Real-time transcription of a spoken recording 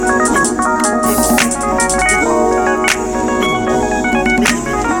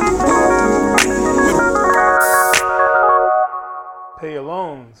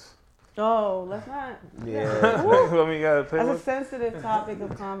That's a sensitive topic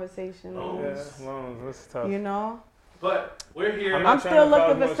of conversation. Loans. Yeah, loans. That's tough. You know? But we're here. I'm still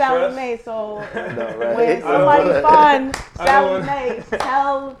looking for Sally Mae, so right? when somebody find Sally Mae,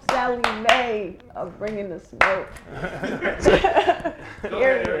 tell Sally Mae of bringing the smoke.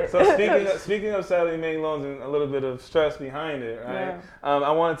 So speaking of Sally Mae loans and a little bit of stress behind it, right? Yeah.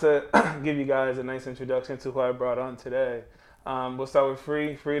 I wanted to give you guys a nice introduction to who I brought on today. We'll start with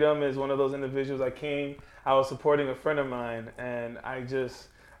Free. Freedom is one of those individuals I was supporting a friend of mine, and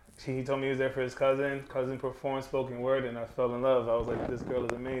he told me he was there for his cousin. Cousin performed spoken word, and I fell in love. I was like, this girl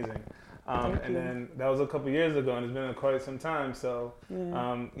is amazing. And then that was a couple years ago, and it's been quite some time. So,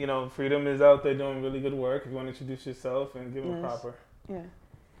 Freedom is out there doing really good work. If you want to introduce yourself and give them proper. Yeah.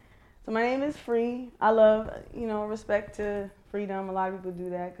 So my name is Free. I love, respect to freedom. A lot of people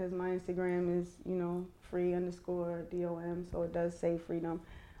do that because my Instagram is, free_DOM. So it does say freedom.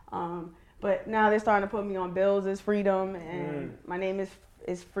 But now they're starting to put me on bills as Freedom, and my name is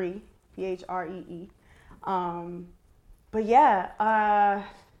Free, Phree. But yeah,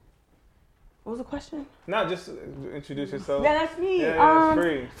 what was the question? No, just introduce yourself. Yeah, that's me. Yeah, it's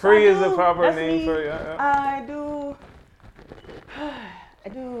Free. Free is the proper name for you. I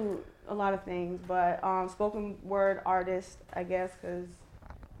do a lot of things, but spoken word artist, I guess, because,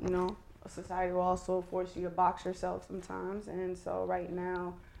 society will also force you to box yourself sometimes. And so right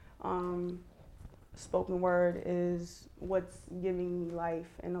now, spoken word is what's giving me life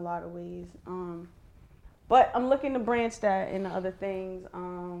in a lot of ways. But I'm looking to branch that into other things.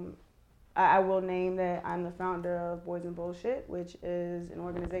 I will name that I'm the founder of Boys and Bullshit, which is an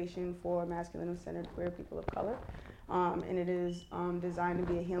organization for masculine-centered queer people of color. And it is designed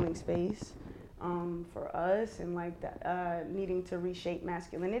to be a healing space for us and needing to reshape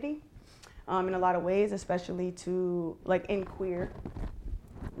masculinity in a lot of ways, especially to in queer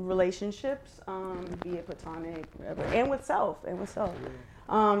relationships, be it platonic, whatever, and with self,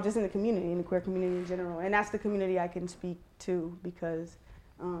 just in the community, in the queer community in general. And that's the community I can speak to because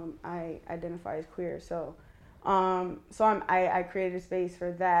I identify as queer. So I created a space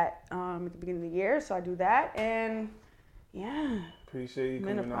for that at the beginning of the year. So I do that, and appreciate you I'm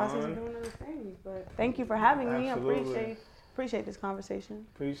coming in the process of doing other things. But thank you for having me. I appreciate this conversation.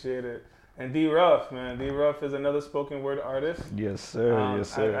 Appreciate it. And D Ruff, man. D Ruff is another spoken word artist. Yes, sir.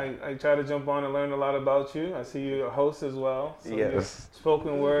 Yes, sir. I try to jump on and learn a lot about you. I see you're a host as well. So yes.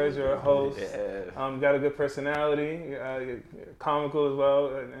 Spoken words, you're a host. Yeah. Got a good personality. You're comical as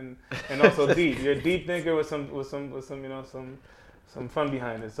well, and also deep. You're a deep thinker with some fun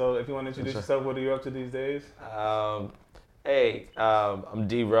behind it. So if you want to introduce yourself, what are you up to these days? I'm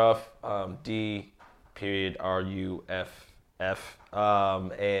D Ruff. D.RUFF.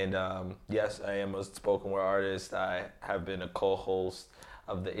 Yes, I am a spoken word artist. I have been a co-host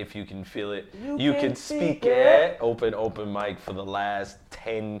of the If You Can Feel It, You Can Speak It open mic for the last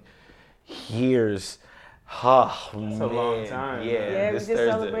 10 years. That's a long time. Yeah, we just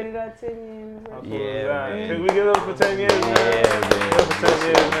celebrated our 10 years. Yeah, man. Can we give it up for 10 years, man? Yeah, man. For 10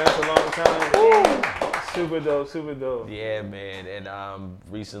 years, man. That's a long time. Woo. Super dope. Yeah, man. And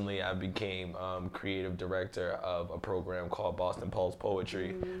recently I became creative director of a program called Boston Pulse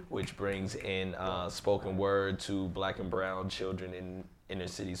Poetry, which brings in spoken word to Black and brown children in inner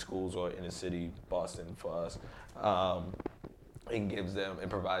city schools or inner city Boston for us, and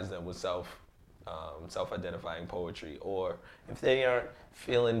provides them with self-identifying poetry. Or if they aren't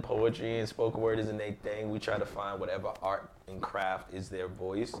feeling poetry and spoken word isn't their thing, we try to find whatever art and craft is their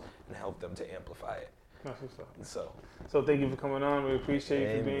voice and help them to amplify it. So thank you for coming on. We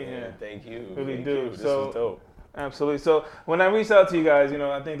appreciate you for being here. Thank you. Really do. This is dope. Absolutely. So when I reached out to you guys,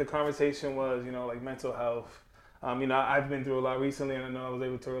 I think the conversation was, mental health. I've been through a lot recently, and I know I was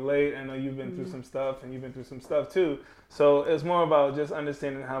able to relate. I know you've been through some stuff, and you've been through some stuff too. So it's more about just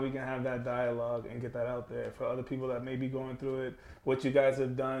understanding how we can have that dialogue and get that out there for other people that may be going through it, what you guys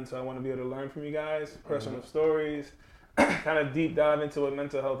have done. So I want to be able to learn from you guys, personal stories, kind of deep dive into what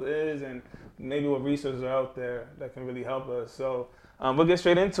mental health is and maybe what resources are out there that can really help us. So we'll get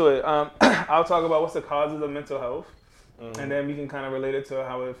straight into it. I'll talk about what's the causes of mental health, and then we can kind of relate it to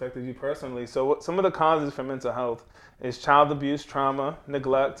how it affected you personally. So some of the causes for mental health is child abuse, trauma,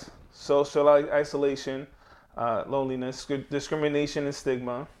 neglect, social isolation, loneliness, discrimination and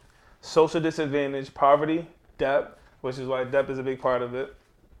stigma, social disadvantage, poverty, debt, which is why debt is a big part of it.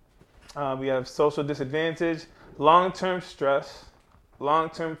 We have social disadvantage, long-term stress,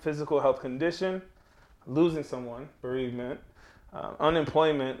 long-term physical health condition, losing someone, bereavement,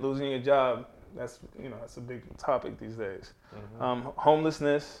 unemployment, losing your job. That's a big topic these days.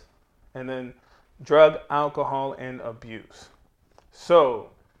 Homelessness, and then drug, alcohol, and abuse. So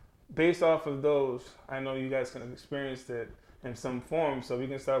based off of those, I know you guys can have experienced it in some form. So we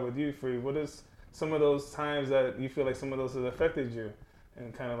can start with you, Free. What is some of those times that you feel like some of those have affected you,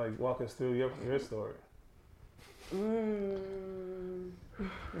 and kind of like walk us through your story?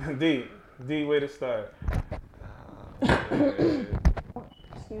 D, way to start.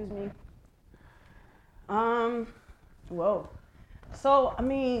 Excuse me. Whoa. So I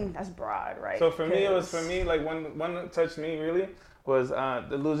mean, that's broad, right? So for me, like one that touched me really was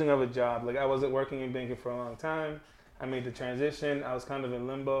the losing of a job. Like I wasn't working in banking for a long time. I made the transition. I was kind of in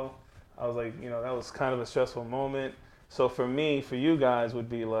limbo. I was like, that was kind of a stressful moment. So for me, for you guys, would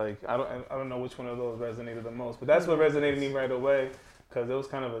be like I don't know which one of those resonated the most, but that's what resonated me right away because it was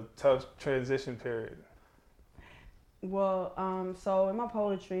kind of a tough transition period. Well, so in my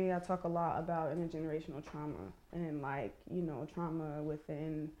poetry, I talk a lot about intergenerational trauma and trauma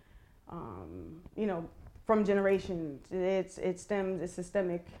within, from generations. It's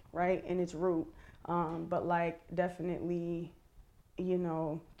systemic, right, in its root, but like definitely,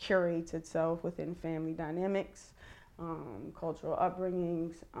 curates itself within family dynamics, cultural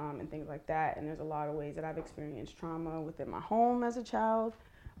upbringings, and things like that. And there's a lot of ways that I've experienced trauma within my home as a child.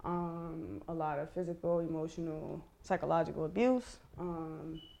 A lot of physical, emotional, psychological abuse,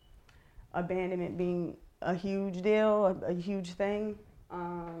 abandonment being a huge deal, a huge thing.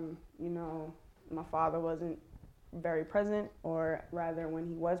 My father wasn't very present, or rather when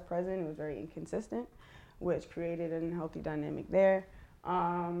he was present, it was very inconsistent, which created an unhealthy dynamic there.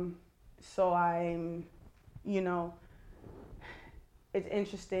 So I'm, it's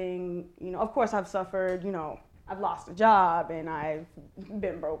interesting, of course I've suffered, I've lost a job and I've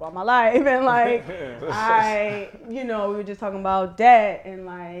been broke all my life and we were just talking about debt and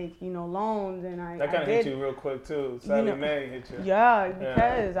loans and that kind of hit you real quick too. Sally Mae hit you. Yeah,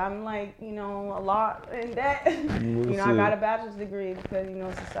 because I'm a lot in debt. I got a bachelor's degree because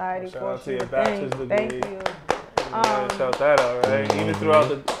society forced you to think. Thank you. Shout that out, right? Even throughout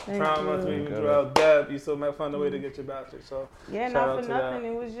the traumas, even throughout death, you still might find a way to get your bachelor's. So not for nothing.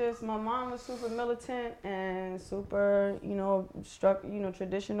 It was just my mom was super militant and super,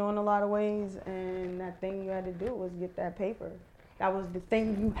 traditional in a lot of ways. And that thing you had to do was get that paper. That was the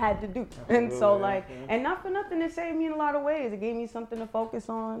thing you had to do. Absolutely, and so and not for nothing, it saved me in a lot of ways. It gave me something to focus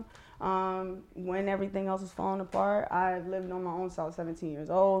on. When everything else was falling apart, I lived on my own, so I was 17 years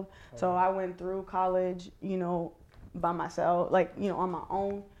old. So I went through college, by myself, on my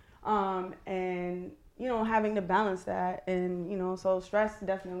own, and having to balance that, and so stress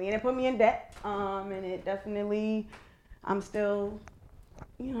definitely, and it put me in debt, and it definitely, I'm still,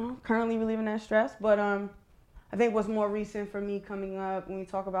 currently relieving that stress, but I think what's more recent for me coming up when we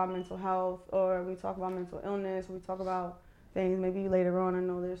talk about mental health, or we talk about mental illness, or we talk about things maybe later on. I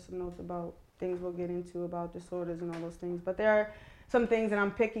know there's some notes about things we'll get into about disorders and all those things, but there are some things that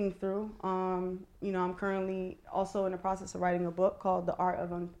I'm picking through. I'm currently also in the process of writing a book called The Art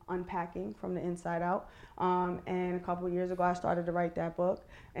of Unpacking from the Inside Out. And a couple of years ago, I started to write that book.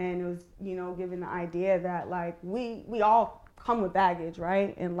 And it was, given the idea that we all come with baggage,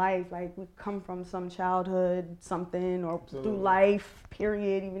 right? In life, we come from some childhood, something, or Absolutely. Through life,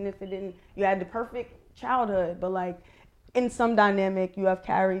 period, even if you had the perfect childhood, but in some dynamic, you have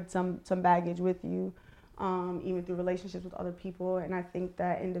carried some baggage with you. Even through relationships with other people. And I think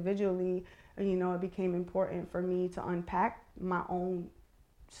that individually, it became important for me to unpack my own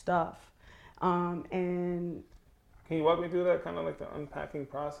stuff. And can you walk me through that, kind of like the unpacking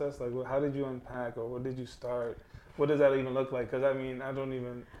process? How did you unpack, or what did you start? What does that even look like? Because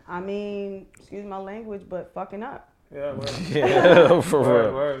excuse my language, but fucking up. Yeah, word. Yeah, for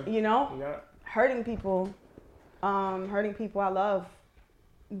real. Word. Hurting people I love,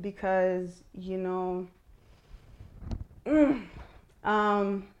 because, when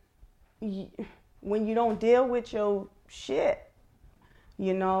you don't deal with your shit,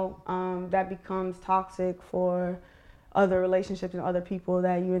 that becomes toxic for other relationships and other people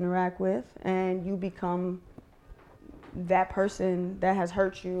that you interact with, and you become that person that has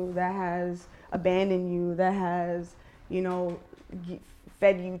hurt you, that has abandoned you, that has,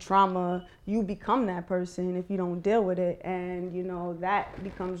 fed you trauma. You become that person if you don't deal with it, and that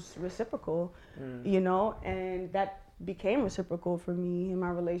becomes reciprocal, and that became reciprocal for me in my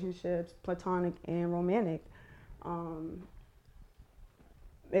relationships, platonic and romantic,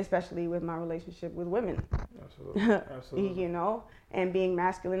 especially with my relationship with women. Absolutely. And being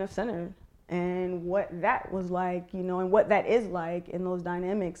masculine centered, and what that was like, and what that is like in those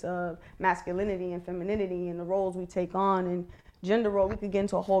dynamics of masculinity and femininity and the roles we take on, and gender role. We could get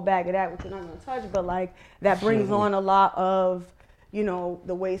into a whole bag of that, which we're not going to touch, but that brings on a lot of,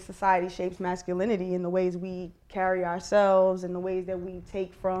 the way society shapes masculinity and the ways we carry ourselves and the ways that we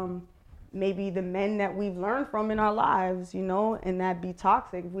take from, maybe the men that we've learned from in our lives, you know, and that be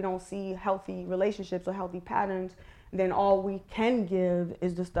toxic. If we don't see healthy relationships or healthy patterns, then all we can give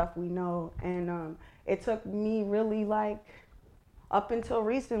is the stuff we know. And it took me really like up until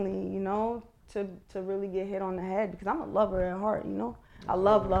recently, you know, to really get hit on the head, because I'm a lover at heart, you know. I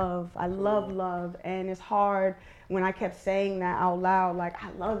love love. I love love. And it's hard when I kept saying that out loud, like I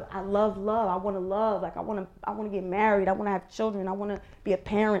love love. I want to love. Like I want to get married. I want to have children. I want to be a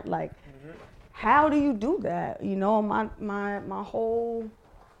parent. Like, how do you do that? You know, my whole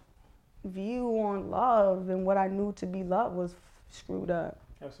view on love and what I knew to be love was screwed up.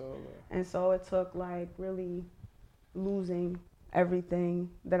 Absolutely. And so it took like really losing everything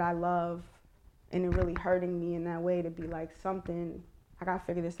that I love and it really hurting me in that way to be like, something, I gotta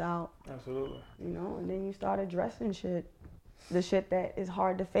figure this out. Absolutely. You know, and then you start addressing shit, the shit that is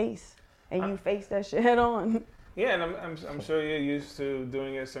hard to face, and you face that shit head on. Yeah, and I'm sure you're used to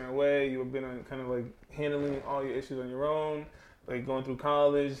doing it a certain way. You've been kind of like handling all your issues on your own, like going through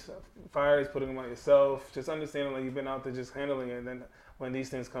college, fires, putting them on yourself, just understanding like you've been out there just handling it. And then when these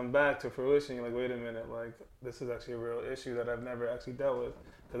things come back to fruition, you're like, wait a minute, like this is actually a real issue that I've never actually dealt with,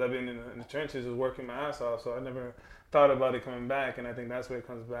 because I've been in the trenches, just working my ass off, so I never thought about it coming back. And I think that's where it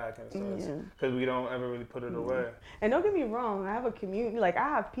comes back, and so because we don't ever really put it away. And don't get me wrong, I have a community, like I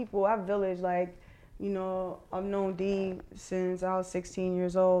have people, I have village, like, you know, I've known D since I was 16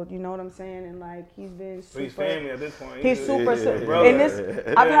 years old, you know what I'm saying? And like, he's been super. He's family at this point. He's super, brother. and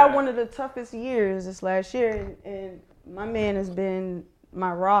this, I've had one of the toughest years this last year, and my man has been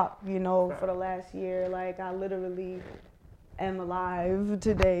my rock, you know, for the last year. Like, I literally am alive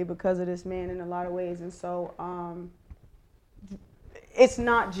today because of this man in a lot of ways. And so, it's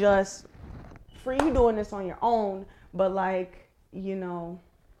not just for you doing this on your own, but like, you know,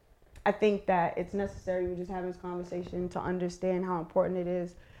 I think that it's necessary, we're just having this conversation, to understand how important it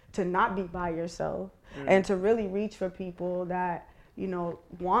is to not be by yourself and to really reach for people that, you know,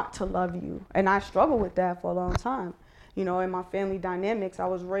 want to love you. And I struggled with that for a long time. You know, in my family dynamics, I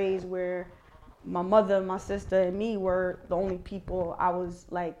was raised where my mother, my sister, and me were the only people I was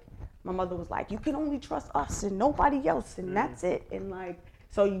like, my mother was like, you can only trust us and nobody else, and that's it. And like,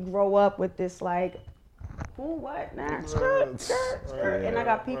 so you grow up with this like, who, what, nah, skirt. And I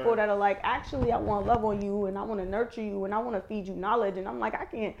got people that are like, actually, I want to love on you and I want to nurture you and I want to feed you knowledge. And I'm like, I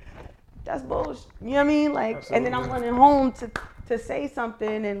can't, that's bullshit. You know what I mean? Like, absolutely. And then I'm running home to say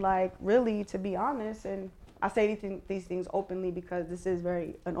something and like, really, to be honest. And I say these things openly because this is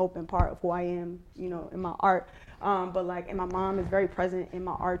very an open part of who I am, you know, in my art. But like, and my mom is very present in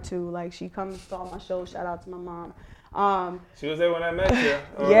my art too. Like, she comes to all my shows. Shout out to my mom. She was there when I met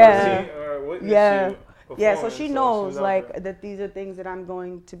you. Yeah. Yeah, so she knows like that these are things that I'm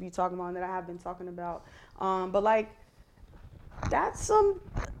going to be talking about and that I have been talking about. But like, that's some,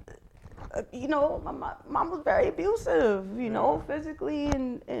 you know, my mom was very abusive, you know, physically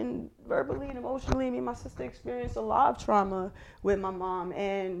and verbally and emotionally. Me and my sister experienced a lot of trauma with my mom,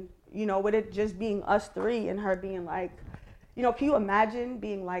 and you know, with it just being us three and her being like, you know, can you imagine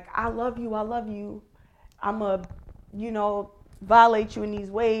being like, I love you, I'm a, you know, violate you in these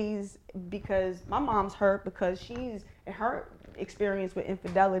ways, because my mom's hurt because she's in her experience with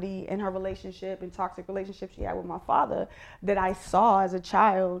infidelity in her relationship and toxic relationship she had with my father that I saw as a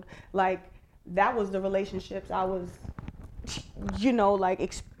child. Like, that was the relationships I was, you know, like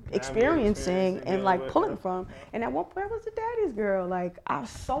experiencing and like pulling from. And at one point I was a daddy's girl. Like, I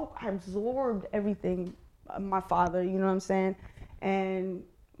absorbed everything, my father, you know what I'm saying? And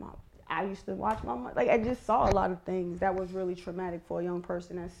I used to watch my mom. Like, I just saw a lot of things that was really traumatic for a young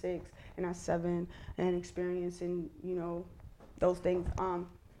person at 6 and at 7 and experiencing, you know, those things.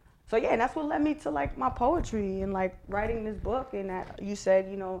 So yeah, and that's what led me to like my poetry and like writing this book. And that you said,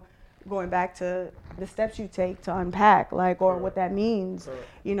 you know, going back to the steps you take to unpack, like, or what that means,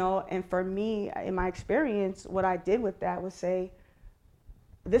 you know. And for me, in my experience, what I did with that was say,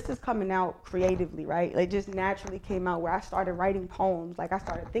 this is coming out creatively, right? It just naturally came out where I started writing poems. Like, I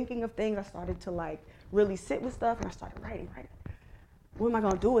started thinking of things. I started to like really sit with stuff, and I started writing. What am I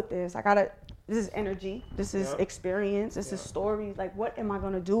gonna do with this? This is energy. This is experience. This is stories. Like, what am I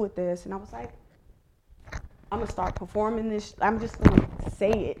gonna do with this? And I was like, I'm gonna start performing this. I'm just gonna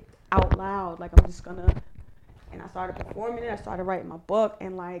say it out loud. Like, I'm just gonna, and I started performing it. I started writing my book,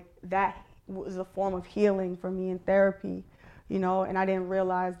 and like, that was a form of healing for me in therapy. You know, and I didn't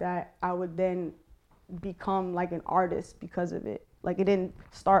realize that I would then become like an artist because of it. Like, it didn't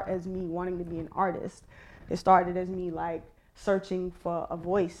start as me wanting to be an artist. It started as me like searching for a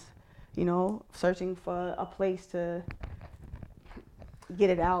voice, you know, searching for a place to get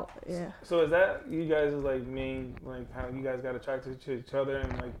it out. Yeah. So is that you guys' like main, like how you guys got attracted to each other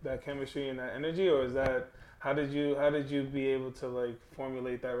and like that chemistry and that energy, or is that how did you be able to like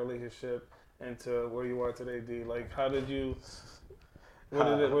formulate that relationship into where you are today, D? Like how did you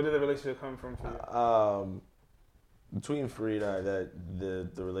where did the relationship come from for you? Between Free and I, that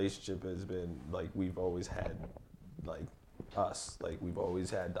the relationship has been like we've always had like us, like we've always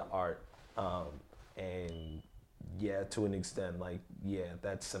had the art, and yeah, to an extent, like yeah,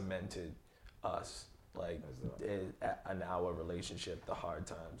 that cemented us, like in our relationship. The hard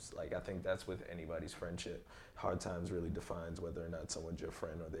times, like I think that's with anybody's friendship. Hard times really defines whether or not someone's your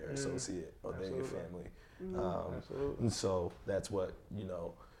friend or their associate or they're your family. And so that's what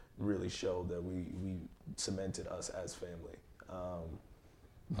really showed that we cemented us as family.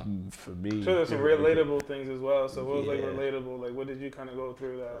 For me, sure, there's some relatable things as well. So what was like relatable? Like what did you kind of go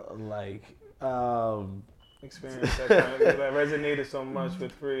through that experience that resonated so much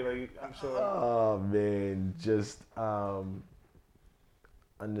with Free? Like I'm sure. Oh man, just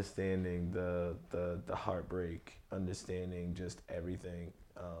understanding the heartbreak, understanding just everything,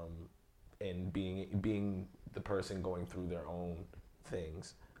 and being the person going through their own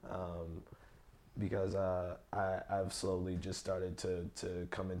things. Because I've slowly just started to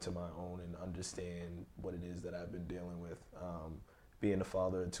come into my own and understand what it is that I've been dealing with. Being a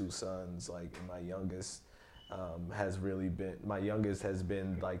father of 2 sons, like my youngest has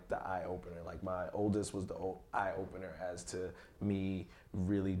been like the eye opener. Like my oldest was the eye opener as to me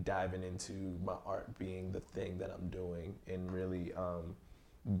really diving into my art being the thing that I'm doing and really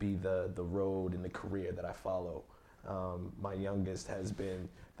be the road and the career that I follow. My youngest has been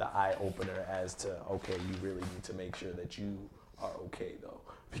the eye opener as to, okay, you really need to make sure that you are okay though.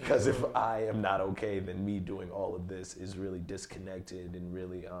 Because if I am not okay, then me doing all of this is really disconnected and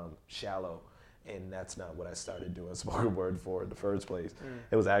really shallow. And that's not what I started doing spoken word for in the first place.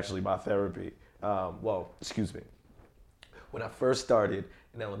 It was actually my therapy. When I first started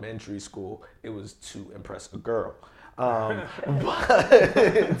in elementary school, it was to impress a girl. But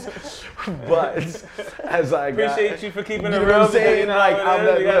as I appreciate you for keeping it real. What I'm saying? Like,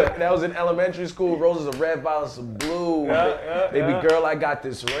 that was in elementary school. Roses are red, violets are blue. Baby girl, I got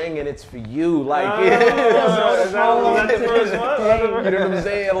this ring and it's for you. Like, is that the first one? You know what I'm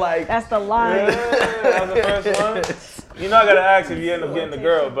saying? Like, that's the line. That was the first one. You know I gotta ask if you end up getting the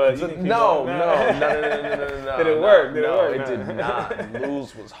girl, but you can no. Did it work? No, it did not.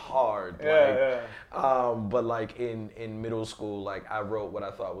 Lose was hard. But like in middle school, like I wrote what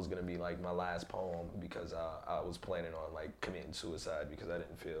I thought was gonna be like my last poem because I was planning on like committing suicide because I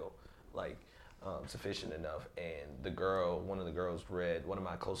didn't feel like sufficient enough. And one of the girls read, one of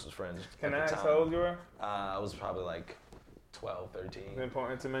my closest friends. Can I ask how old you were? I was probably like 12, 13. It's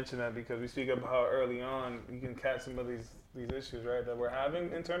important to mention that because we speak about how early on you can catch some of these issues, right, that we're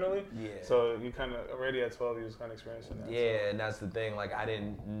having internally. Yeah. So you kind of already at 12, you was kind of experiencing that. Yeah, so. And that's the thing. Like I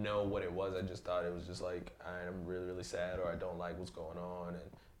didn't know what it was. I just thought it was just like I'm really, really sad, or I don't like what's going on, and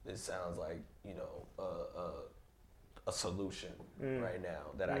this sounds like a solution right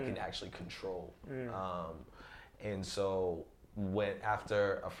now that I can actually control. And so.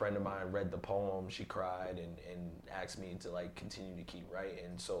 After a friend of mine read the poem, she cried and asked me to like continue to keep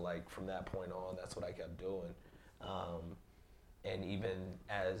writing. So like from that point on, that's what I kept doing. And even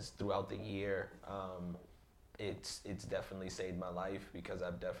as throughout the year, it's definitely saved my life because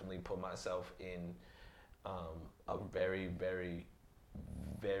I've definitely put myself in a very, very,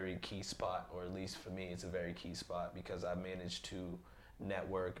 very key spot, or at least for me, it's a very key spot because I managed to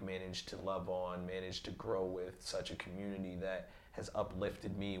network, managed to love on, managed to grow with such a community that has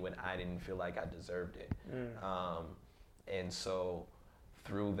uplifted me when I didn't feel like I deserved it. And so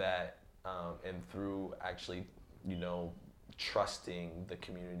through that, and through actually, trusting the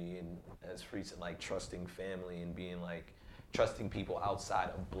community and as recent, like trusting family and being like, trusting people outside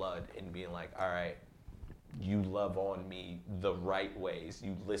of blood and being like, all right, you love on me the right ways.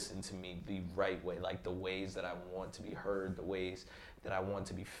 You listen to me the right way, like the ways that I want to be heard, the ways that I want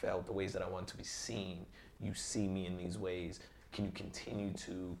to be felt, the ways that I want to be seen. You see me in these ways. Can you continue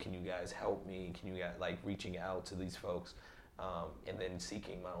to? Can you guys help me? Can you guys like reaching out to these folks, and then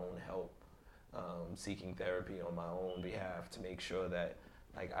seeking my own help, seeking therapy on my own behalf to make sure that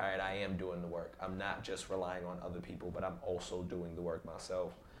like, all right, I am doing the work. I'm not just relying on other people, but I'm also doing the work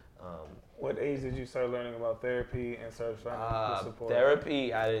myself. What age did you start learning about therapy and start finding the support?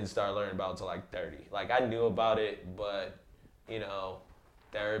 Therapy, I didn't start learning about until like 30. Like I knew about it, but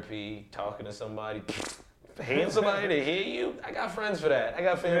therapy, talking to somebody, paying somebody to hear you. I got friends for that. I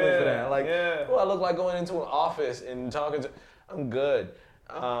got family for that. Like, oh, I look like going into an office and talking to. I'm good.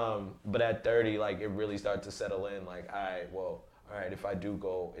 But at 30, like it really started to settle in. Like, all right, well, all right, if I do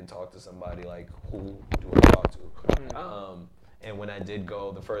go and talk to somebody, like, who do I talk to? And when I did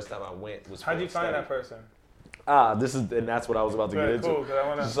go, the first time I went was. How'd you find that person? And that's what I was about to get into. Cool, 'cause I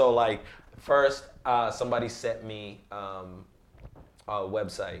wanna... So like, first, somebody sent me a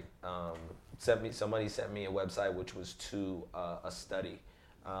website. Somebody sent me a website which was to a study,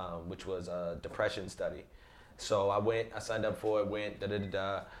 which was a depression study. So I signed up for it, went,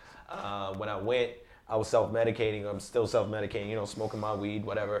 when I went, I was self-medicating. I'm still self-medicating, smoking my weed,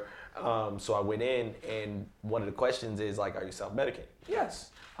 whatever. So I went in, and one of the questions is like, are you self-medicating?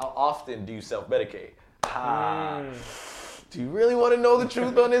 Yes. How often do you self-medicate? Do you really want to know the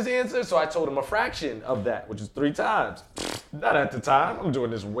truth on this answer? So I told him a fraction of that, which is 3 times. Not at the time. I'm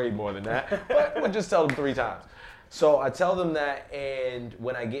doing this way more than that. But we'll just tell them 3 times. So I tell them that, and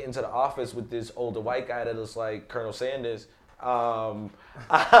when I get into the office with this older white guy that looks like Colonel Sanders, I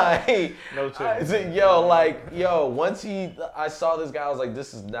said, once I saw this guy, I was like,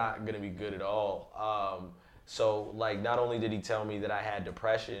 this is not gonna be good at all. So like, not only did he tell me that I had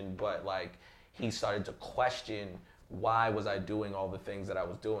depression, but like, he started to question why was I doing all the things that I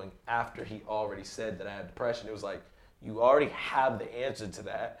was doing after he already said that I had depression. It was like, you already have the answer to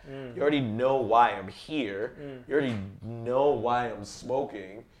that. You already know why I'm here. You already know why I'm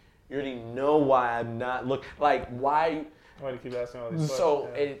smoking. You already know why I'm not why. Why do you keep asking all these questions? So,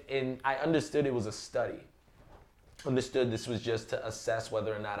 and I understood it was a study. Understood this was just to assess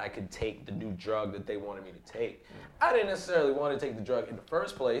whether or not I could take the new drug that they wanted me to take. I didn't necessarily want to take the drug in the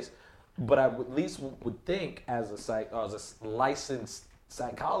first place, but I at least would think as a licensed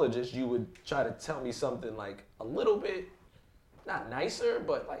psychologist, you would try to tell me something like a little bit, not nicer,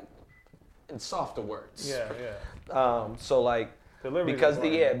 but like in softer words. So like, because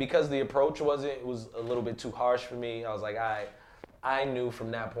the approach was a little bit too harsh for me. I was like, I knew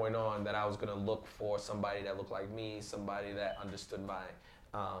from that point on that I was gonna look for somebody that looked like me, somebody that understood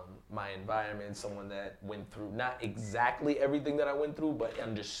my environment, someone that went through not exactly everything that I went through, but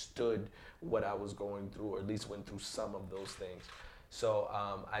understood what I was going through, or at least went through some of those things. So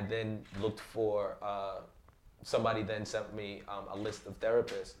I then looked for somebody then sent me a list of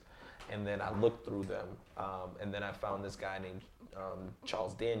therapists, and then I looked through them, and then I found this guy named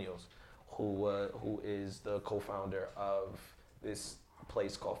Charles Daniels, who is the co-founder of this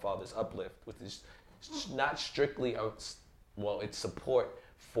place called Fathers Uplift, which is not strictly it's support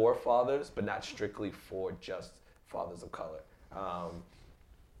for fathers, but not strictly for just fathers of color.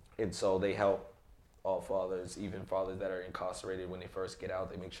 And so they help all fathers, even fathers that are incarcerated, when they first get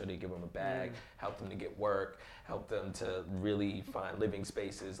out, they make sure they give them a bag, help them to get work, help them to really find living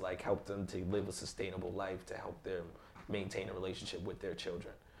spaces, like help them to live a sustainable life, to help them maintain a relationship with their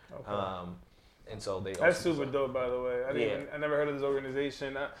children. Okay. And so that's super dope, by the way. I never heard of this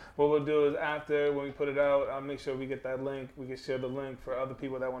organization. What we'll do is after, when we put it out, I'll make sure we get that link. We can share the link for other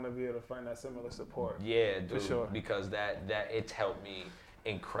people that want to be able to find that similar support. Yeah, dude, for sure. Because that it's helped me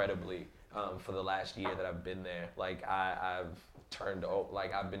incredibly for the last year that I've been there. Like I've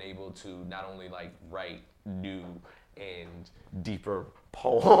been able to not only like write new and deeper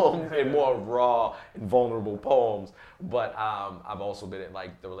poems and more raw and vulnerable poems, but I've also been at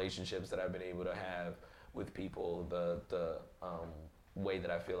like the relationships that I've been able to have with people, the way that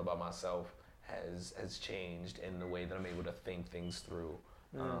I feel about myself has changed, and the way that I'm able to think things through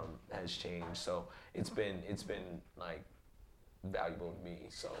has changed. So it's been like valuable to me.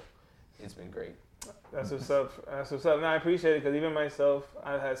 So it's been great. That's what's up. And I appreciate it, because even myself,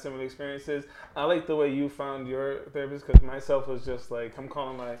 I've had similar experiences. I like the way you found your therapist, because myself was just like, I'm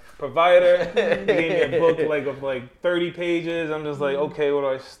calling my provider. He gave me a book of 30 pages. I'm just like, okay, where do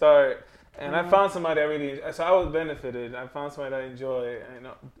I start? And I found somebody I really, so I was benefited. I found somebody that I enjoy.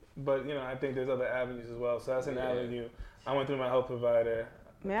 But I think there's other avenues as well. So that's an avenue. I went through my health provider.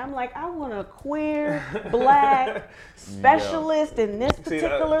 Man, I'm like, I want a queer, black specialist in this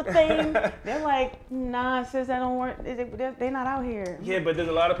particular thing. They're like, nah, sis, that don't work. They're not out here. Yeah, but there's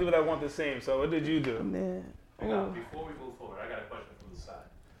a lot of people that want the same. So what did you do? Before we move forward, I got a question from the side.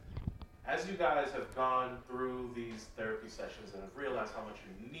 As you guys have gone through these therapy sessions and have realized how much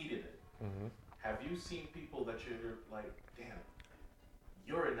you needed it, have you seen people that you're like, damn,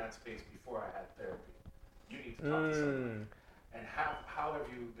 you're in that space before I had therapy. You need to talk to someone. And how have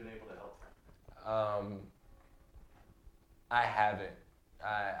you been able to help them? I haven't.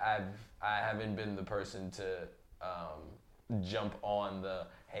 I haven't been the person to jump on the,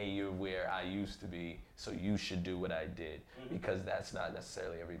 hey, you're where I used to be, so you should do what I did, because that's not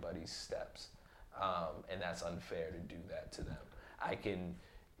necessarily everybody's steps, and that's unfair to do that to them. I can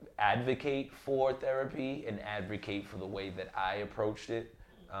advocate for therapy and advocate for the way that I approached it,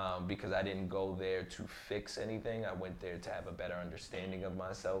 because I didn't go there to fix anything. I went there to have a better understanding of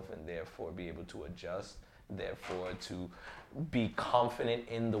myself and therefore be able to adjust, therefore to be confident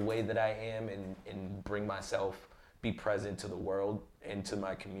in the way that I am and bring myself, be present to the world and to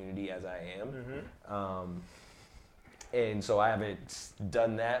my community as I am. And so I haven't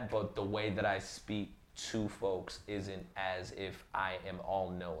done that, but the way that I speak to folks isn't as if I am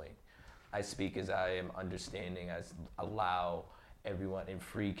all-knowing. I speak as I am understanding. I allow everyone, and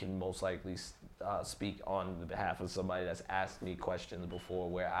Free can most likely speak on the behalf of somebody that's asked me questions before,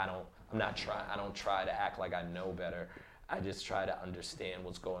 where I don't try to act like I know better. I just try to understand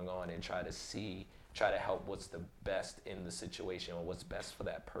what's going on and try to help what's the best in the situation or what's best for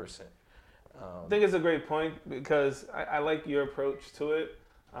that person. I think it's a great point because I like your approach to it.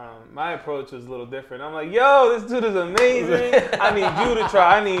 My approach was a little different. I'm like, yo, this dude is amazing. I need you to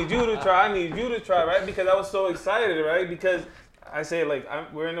try. I need you to try. I need you to try, right? Because I was so excited, right? Because I say, like,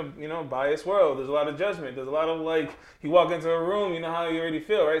 we're in a biased world. There's a lot of judgment. There's a lot of, like, you walk into a room, you know how you already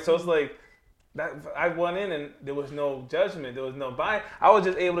feel, right? So it's like, that I went in and there was no judgment. There was no bias. I was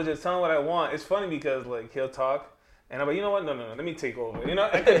just able to just tell him what I want. It's funny because, like, he'll talk. And I'm like, you know what? No, let me take over. You know,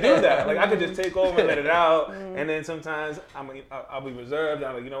 I could do that. Like, I could just take over and let it out. And then sometimes I'll be reserved.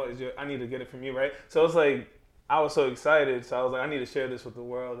 I'm like, you know what? I need to get it from you, right? So it's like, I was so excited. So I was like, I need to share this with the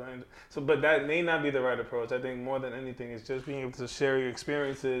world. And so, but that may not be the right approach. I think more than anything, it's just being able to share your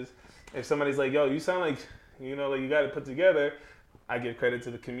experiences. If somebody's like, yo, you sound like, you know, like you got it put together, I give credit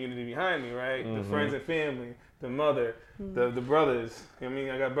to the community behind me, right? The friends and family, the mother, the brothers. You know what I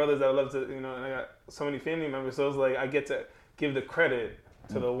mean? I got brothers that I love to, you know, and I got so many family members. So it's like I get to give the credit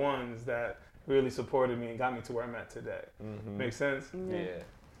to the ones that really supported me and got me to where I'm at today. Make sense? Yeah.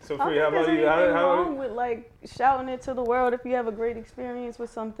 So Free, how about you? How wrong with like shouting it to the world if you have a great experience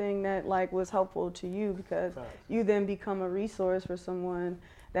with something that like was helpful to you, because you then become a resource for someone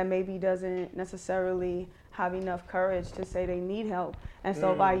that maybe doesn't necessarily have enough courage to say they need help. And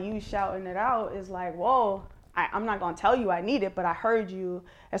so by you shouting it out is like, whoa, I'm not going to tell you I need it, but I heard you.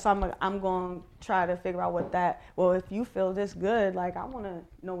 And so I'm going to try to figure out what that, well, if you feel this good, like I want to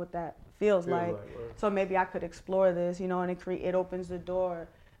know what that feels like. So maybe I could explore this, you know, and it opens the door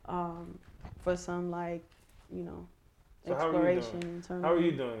for some, like, you know, so exploration. How are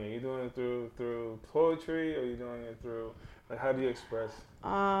you doing it? Are you doing it through poetry, or are you doing it through, like, how do you express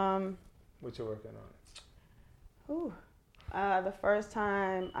what you're working on? The first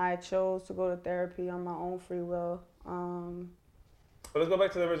time I chose to go to therapy on my own free will. But let's go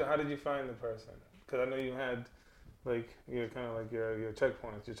back to the original. How did you find the person? Because I know you had, like, your kind of like your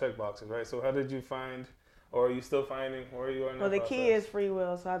checkpoints, your check boxes, right? So how did you find, or are you still finding, where are you in that process? Well, the key is free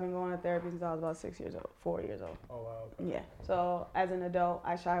will. So I've been going to therapy since I was about 4 years old. Oh, wow. Okay. Yeah. So as an adult,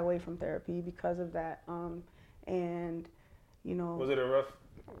 I shy away from therapy because of that. And, you know. Was it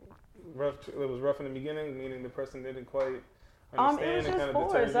it was rough in the beginning, meaning the person didn't quite understand? It was just and kind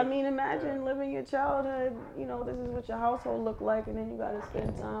of forced. I mean, imagine living your childhood, you know, this is what your household looked like, and then you got to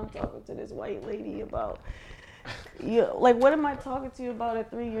spend time talking to this white lady about, like, what am I talking to you about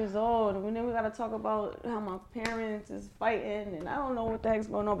at 3 years old? And then we got to talk about how my parents is fighting, and I don't know what the heck's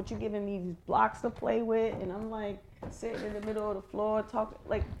going on, but you're giving me these blocks to play with, and I'm like sitting in the middle of the floor talking,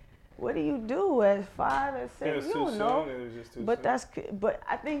 like, what do you do at 5, at 6? You don't know. It was just too but soon. But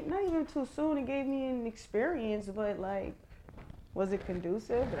I think not even too soon. It gave me an experience, but like, was it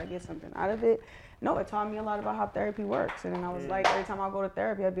conducive? Did I get something out of it? No, it taught me a lot about how therapy works. And then I was like, every time I go to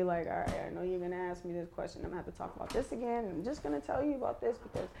therapy, I'd be like, all right, I know you're gonna ask me this question. I'm gonna have to talk about this again. And I'm just gonna tell you about this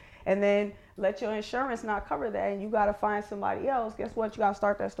because, and then let your insurance not cover that, and you gotta find somebody else. Guess what? You gotta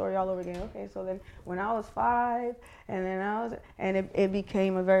start that story all over again. Okay, so then when I was 5, and then it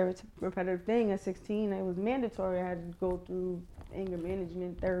became a very repetitive thing. At 16, it was mandatory. I had to go through anger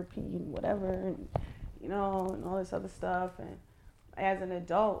management therapy and whatever, and you know, and all this other stuff. And as an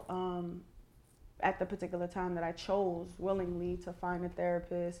adult, at the particular time that I chose willingly to find a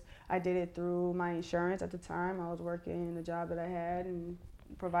therapist, I did it through my insurance. At the time, I was working a job that I had and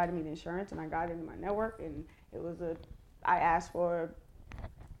provided me the insurance, and I got it in my network, and I asked for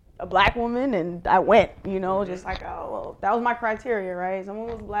a black woman, and I went, you know, just like, oh, well, that was my criteria, right? Someone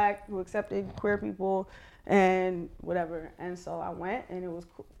was black who accepted queer people and whatever. And so I went, and it was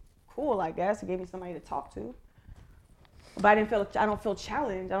cool, I guess. It gave me somebody to talk to. But I don't feel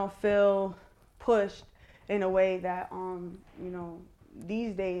challenged. I don't feel pushed in a way that, you know,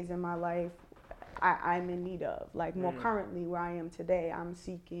 these days in my life, I'm in need of. Like, more currently where I am today, I'm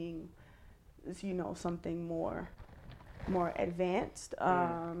seeking, you know, something more advanced,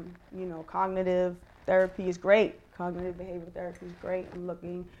 you know, cognitive therapy is great. Cognitive behavioral therapy is great. I'm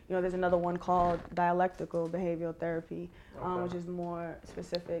looking, there's another one called dialectical behavioral therapy, which is more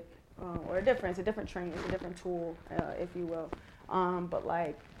specific or a different training, it's a different tool, if you will. But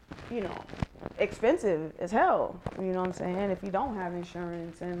like, expensive as hell. You know what I'm saying? If you don't have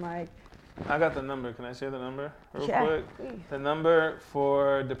insurance and like. I got the number. Can I share the number real Yeah, quick? please. The number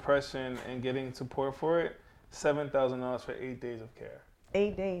for depression and getting support for it, $7,000 for 8 days of care.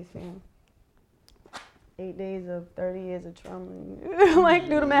 8 days, fam. 8 days of 30 years of trauma. Like,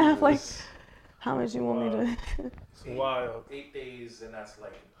 do the math. Like, how much you want me to? It's wild. 8 days, and that's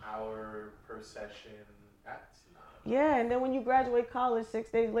like an hour per session. That's Yeah, and then when you graduate college,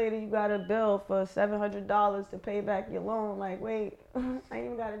 6 days later, you got a bill for $700 to pay back your loan. Like, wait, I ain't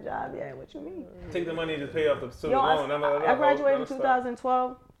even got a job yet. What you mean? Take the money to pay off the student loan. I graduated in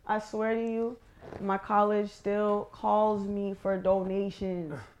 2012. I swear to you, my college still calls me for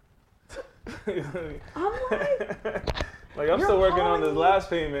donations. I'm like, I'm still working on this calling me? last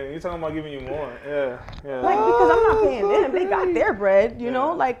payment. You're talking about giving you more. Yeah. Like, because I'm not paying them. They got their bread, you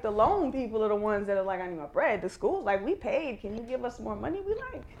know? Like, the loan people are the ones that are like, I need my bread. The schools, like, we paid. Can you give us more money? We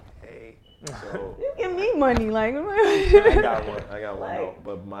like, Hey, so you give me money. Like, I got one. Like- No,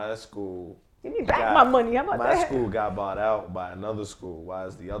 but my school. give me back my money. How about My that? school got bought out by another school. Why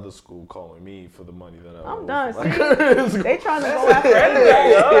is the other school calling me for the money that I owe? I'm done. Like, See, they trying to go after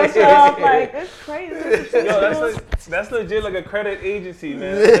everybody. Like, it's crazy. Yo, that's legit like a credit agency,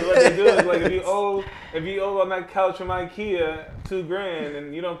 man. Because what they do is like if you owe on that couch from IKEA $2,000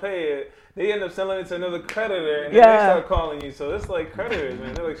 and you don't pay it, they end up selling it to another creditor and then they start calling you. So it's like creditors,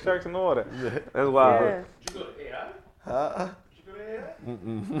 man. They're like sharks in the water. That's wild. Yeah. Did you go to AI? huh? Did you go to AI?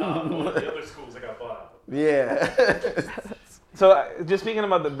 No, the other schools that got bought out. Yeah. So just speaking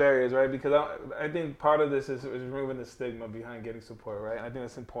about the barriers, right? Because I think part of this is removing the stigma behind getting support, right? And I think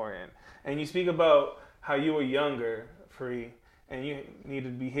that's important. And you speak about how you were younger, Free, and you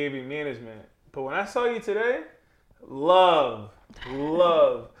needed behavior management. But when I saw you today, love,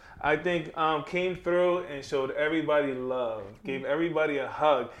 I think came through and showed everybody love, gave everybody a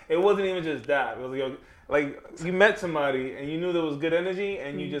hug. It wasn't even just that. It was like you met somebody and you knew there was good energy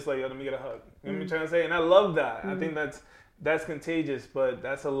and you just like, yo, let me get a hug. You know what I'm trying to say? And I love that. I think that's contagious, but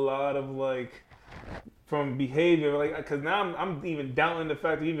that's a lot of like from behavior, like because now I'm even doubting the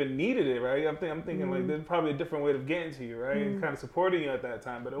fact that you even needed it, right? I'm thinking like there's probably a different way of getting to you, right? And kind of supporting you at that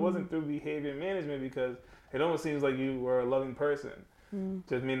time, but it wasn't through behavior management because it almost seems like you were a loving person.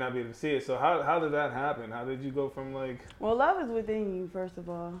 Just may not be able to see it. So how did that happen? How did you go from like? Well, love is within you, first of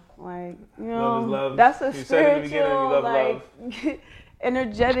all. Like, Love is love. that's a You said in the beginning you spiritual, love like,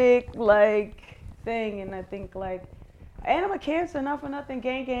 energetic, like, thing. And I think, like, and I'm a Cancer, not for nothing,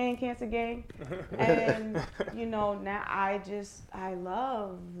 gang, Cancer gang. And, now I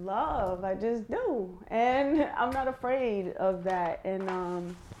love. I just do. And I'm not afraid of that.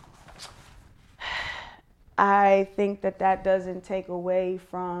 And I think that doesn't take away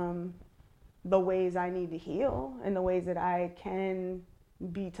from the ways I need to heal and the ways that I can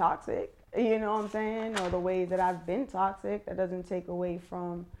be toxic, you know what I'm saying? Or the ways that I've been toxic. That doesn't take away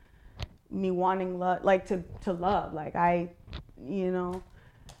from me wanting love, like to love. Like I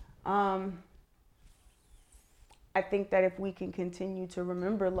think that if we can continue to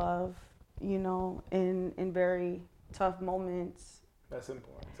remember love, in very tough moments, That's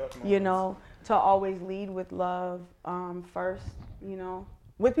important. Tough moments. To always lead with love first,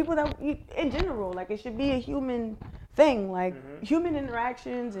 with people that in general, like it should be a human thing. Like human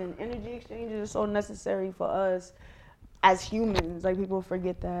interactions and energy exchanges are so necessary for us as humans. Like people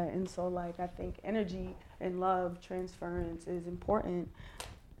forget that. And so like I think energy and love transference is important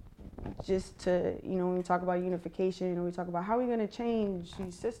just to, when we talk about unification and we talk about how we're going to change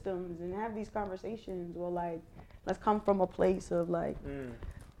these systems and have these conversations, well, like, let's come from a place of like,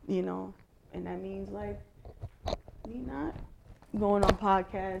 and that means like me not going on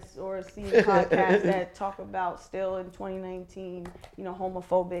podcasts or seeing podcasts that talk about still in 2019,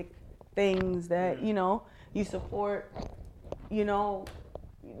 homophobic things that, you support,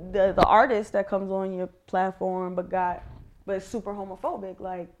 the artist that comes on your platform but it's super homophobic.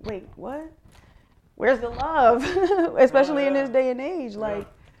 Like, wait, what? Where's the love? Especially in this day and age. Like,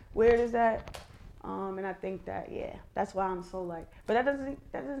 where is that? And I think that, that's why I'm so like, but that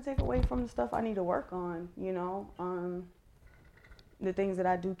doesn't take away from the stuff I need to work on, the things that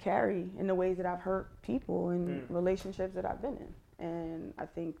I do carry and the ways that I've hurt people and relationships that I've been in. And I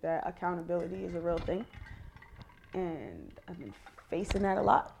think that accountability is a real thing. And I've been facing that a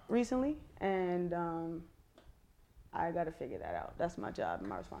lot recently. And I got to figure that out. That's my job and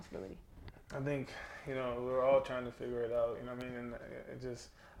my responsibility. I think, we're all trying to figure it out, you know what I mean? And it just,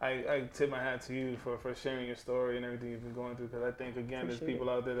 I tip my hat to you for sharing your story and everything you've been going through, because I think, again, there's people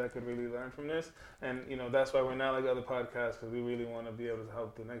out there that could really learn from this. And, that's why we're not like other podcasts, because we really want to be able to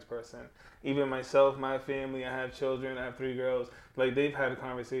help the next person. Even myself, my family, I have children, I have 3 girls. Like, they've had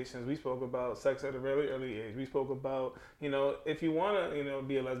conversations. We spoke about sex at a very early age. We spoke about, if you want to,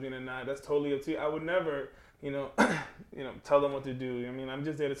 be a lesbian or not, that's totally up to you. I would never, tell them what to do. I mean, I'm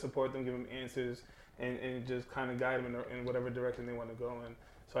just there to support them, give them answers, and just kind of guide them in whatever direction they want to go in.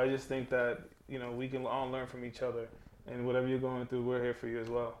 So I just think that, we can all learn from each other. And whatever you're going through, we're here for you as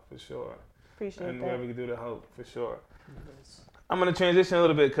well, for sure. Appreciate and that. whatever we can do to help, for sure. I'm going to transition a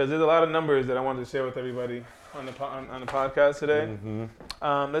little bit because there's a lot of numbers that I wanted to share with everybody on the podcast today. Mm-hmm.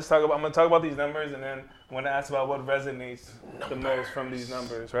 I'm going to talk about these numbers, and then I'm going to ask about what resonates the most from these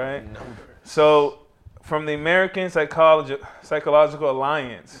numbers, right? So from the American Psychological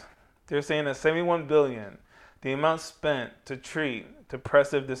Alliance, they're saying that $71 billion, the amount spent to treat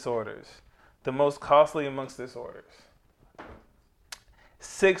depressive disorders, the most costly amongst disorders.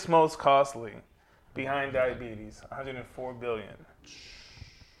 6th most costly, behind diabetes, $104 billion.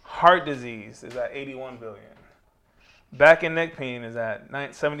 Heart disease is at $81 billion. Back and neck pain is at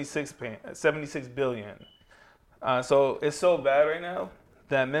 $76 billion. So it's so bad right now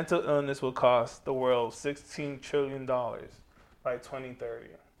that mental illness will cost the world $16 trillion by 2030.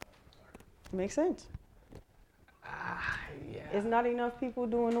 Makes sense. Yeah. It's not enough people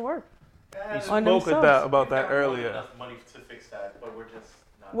doing the work. We On spoke themselves. about that We've got earlier. enough money to fix that, but we're just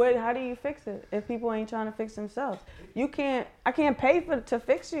not. What? How do you fix it if people ain't trying to fix themselves? I can't pay to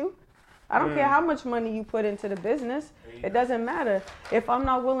fix you. I don't care how much money you put into the business. It doesn't matter. If I'm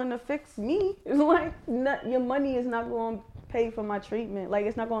not willing to fix me, like your money is not going to pay for my treatment. Like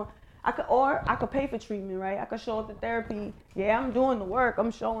it's not going. I could pay for treatment, right? I could show up to therapy. Yeah, I'm doing the work.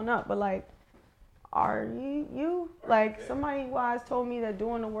 I'm showing up, but like, are you? Like somebody wise told me that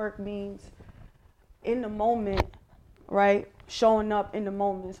doing the work means in the moment, right? Showing up in the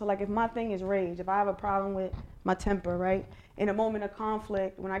moment. So like if my thing is rage, if I have a problem with my temper, right? In a moment of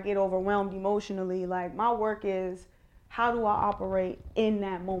conflict, when I get overwhelmed emotionally, like my work is how do I operate in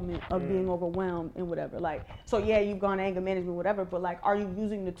that moment of being overwhelmed and whatever. Like, so yeah, you've gone to anger management, whatever, but like, are you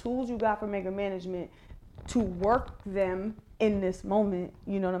using the tools you got from anger management to work them in this moment?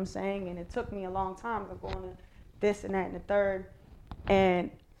 You know what I'm saying? And it took me a long time of going to this and that and the third.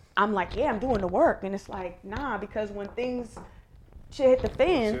 And I'm like, yeah, I'm doing the work. And it's like, nah, because when shit hit the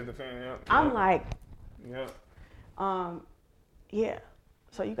fan, I'm like, yeah.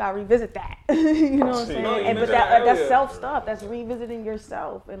 So you gotta revisit that. You know what I'm saying? But that's self stuff. That's revisiting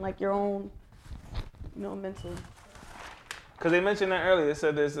yourself and like your own, mental. Because they mentioned that earlier. They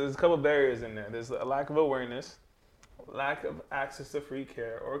said there's a couple barriers in there. There's a lack of awareness, lack of access to free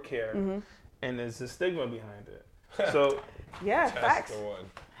care or care, and there's a stigma behind it. So yeah, That's facts. the one.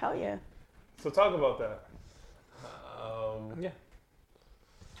 Hell yeah. So talk about that. Yeah.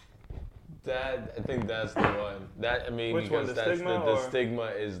 I think that's the one. Which one, the stigma the or? stigma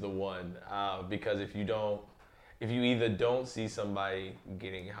is the one. Because if you either don't see somebody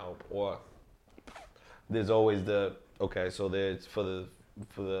getting help, or there's always so there's for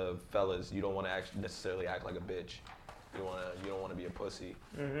the fellas, you don't want to necessarily act like a bitch. You don't want to be a pussy.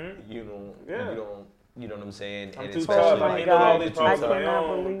 Mm-hmm. You know what I'm saying? I'm and too tough. I handle all these problems on my cannot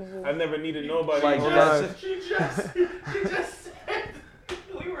own. believe it. I never needed nobody. Like, She just said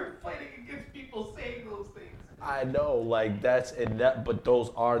we were fighting against people saying those things. I know, like but those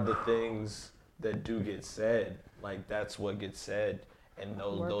are the things that do get said. Like that's what gets said, and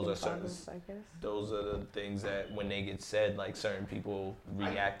those are certain. Those are the things that when they get said, like certain people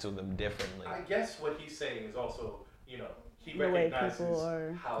react to them differently. I guess what he's saying is also, he The way recognizes people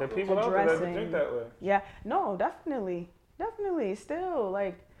are how The those people out there that addressing- think that way. Yeah. No, definitely. Still,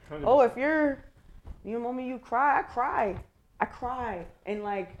 like, 100%. oh, if the moment you cry, I cry. And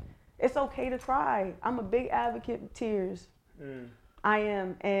like, it's okay to cry. I'm a big advocate of tears. I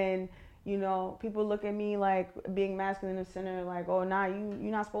am. And, people look at me like being masculine and center, like, oh, nah,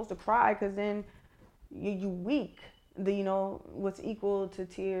 you're not supposed to cry because then you weak. What's equal to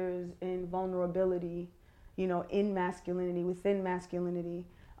tears and vulnerability, in masculinity, within masculinity,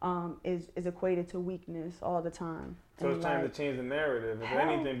 is equated to weakness all the time. So it's time to change the narrative. If Hell,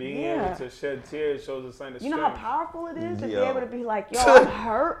 anything, being yeah. able to shed tears shows a sign of You strength. know how powerful it is to be Yo. able to be like, yo, I'm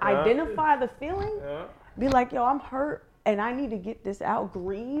hurt. Yeah. Identify the feeling. Yeah, Be like, yo, I'm hurt, and I need to get this out.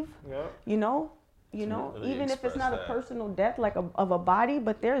 Grieve. yeah. really Even if it's express not that. a personal death like of a body,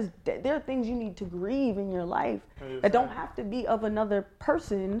 but there are things you need to grieve in your life that don't have to be of another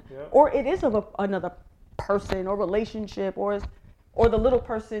person, Yeah. or it is of another person or relationship, or or the little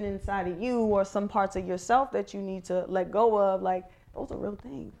person inside of you, or some parts of yourself that you need to let go of. Like, those are real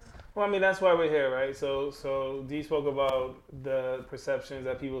things. Well, I mean, that's why we're here, right? So Dee spoke about the perceptions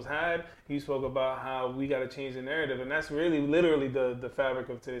that people's had. You spoke about how we got to change the narrative. And that's really, literally the fabric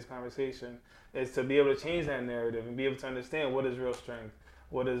of today's conversation, is to be able to change that narrative and be able to understand what is real strength.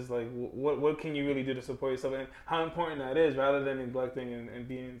 What is, like, what can you really do to support yourself, and how important that is, rather than neglecting and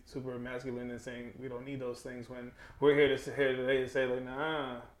being super masculine and saying we don't need those things, when we're here today to say, like,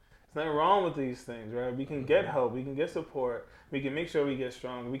 nah, there's nothing wrong with these things, right? We can get help, we can get support, we can make sure we get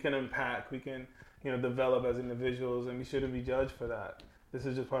strong, we can unpack, we can, develop as individuals, and we shouldn't be judged for that. This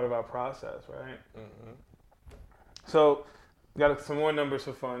is just part of our process, right? Mm-hmm. So, got some more numbers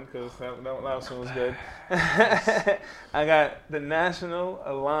for fun, because that last one was good. I got the National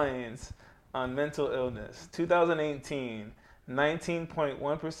Alliance on Mental Illness. 2018,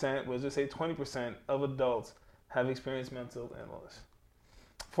 19.1%, we'll just say 20% of adults have experienced mental illness.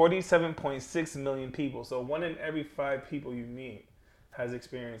 47.6 million people, so 1 in every 5 people you meet has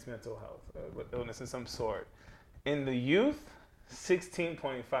experienced mental health illness in some sort. In the youth,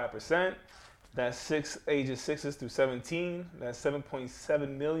 16.5%. That's ages 6 through 17. That's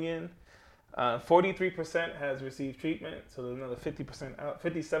 7.7 million. 43% has received treatment. So there's another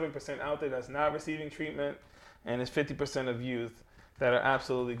 57% out there that's not receiving treatment. And it's 50% of youth that are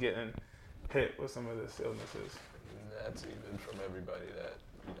absolutely getting hit with some of these illnesses. That's even from everybody that,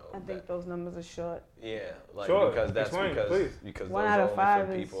 I think those numbers are short. Yeah, like, sure. because that's Explain, because 1 those out are of only 5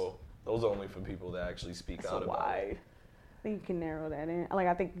 for is people. Those are only for people that actually speak out about it. I think you can narrow that in. Like,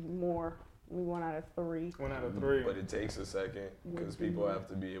 I think more. 1 out of 3. 1 out of 3. But it takes a second, because people have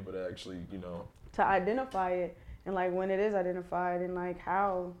to be able to actually, to identify it, and like when it is identified, and like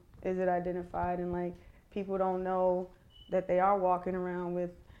how is it identified, and like people don't know that they are walking around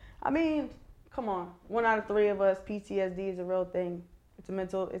with. I mean, come on, 1 out of 3 of us, PTSD is a real thing. It's a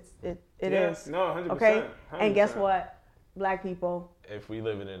mental. It is. No, 100%. Okay, 100%. And guess what? Black people. If we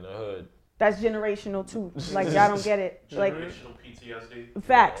living in the hood. That's generational too. Like, y'all don't get it. Like, generational PTSD.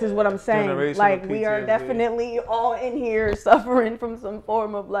 Facts is what I'm saying. Generational like, we are PTSD. definitely all in here suffering from some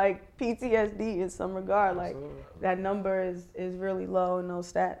form of like PTSD in some regard. Like, that number is really low in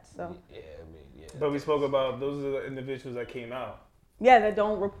those stats. So. Yeah, I mean, yeah. But we spoke about those are the individuals that came out. Yeah, that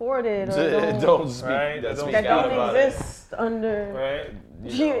don't report it or don't speak. Right? That That speak that out don't about exist under.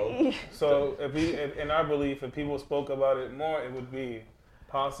 Right. So if in our belief, if people spoke about it more, it would be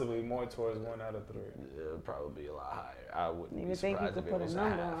possibly more towards 1 out of 3. It would probably be a lot higher. I wouldn't Even be think you surprised could if it put a was a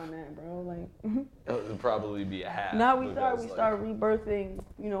number half. on that, bro. Like. It would probably be a half. Now we because, start rebirthing.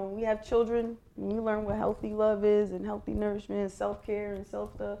 We have children. We learn what healthy love is, and healthy nourishment, and self-care, and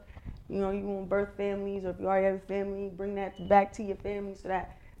self-stuff. You want to birth families, or if you already have a family, bring that back to your family, so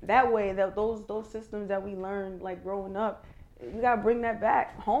that way those systems that we learned like growing up, we gotta bring that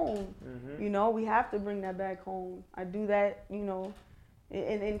back home. Mm-hmm. We have to bring that back home. I do that,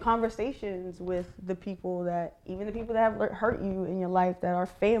 in conversations with the people that have hurt you in your life, that are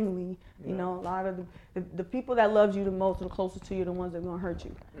family. A lot of the people that love you the most, or the closest to you, are the ones that are gonna hurt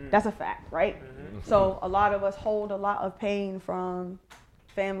you. That's a fact, right? Mm-hmm. So a lot of us hold a lot of pain from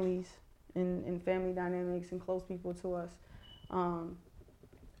families and family dynamics and close people to us.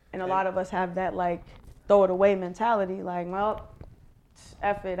 And a lot of us have that like throw it away mentality, like, well,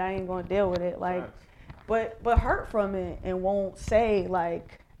 F it, I ain't gonna deal with it. Like, but hurt from it, and won't say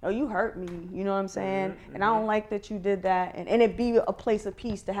like, oh, you hurt me, you know what I'm saying? Mm-hmm. And I don't like that you did that. And it be a place of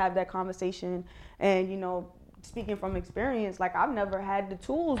peace to have that conversation. And, speaking from experience, like, I've never had the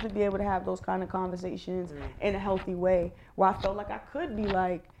tools to be able to have those kind of conversations in a healthy way, where I felt like I could be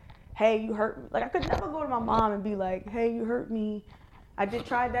like, hey, you hurt me. Like, I could never go to my mom and be like, hey, you hurt me. I did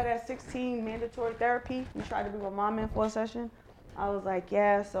try that at 16, mandatory therapy. We tried to bring my mom in for a session. I was like,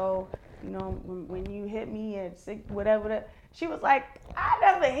 yeah, so, when you hit me at 6, whatever that, she was like, I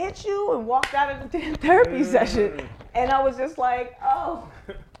never hit you, and walked out of the therapy session. And I was just like, oh,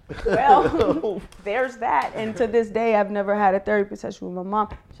 well, there's that. And to this day, I've never had a therapy session with my mom.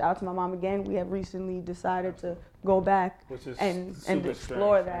 Shout out to my mom again. We have recently decided to go back and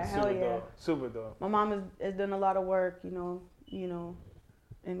explore that. Hell yeah. Super dope. My mom has done a lot of work, and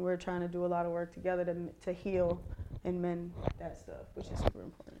we're trying to do a lot of work together to heal and mend that stuff, which is super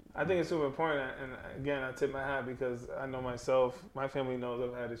important. I think it's super important, and again, I tip my hat, because I know myself, my family knows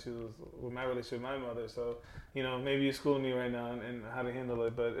I've had issues with my relationship with my mother, so, maybe you're schooling me right now and how to handle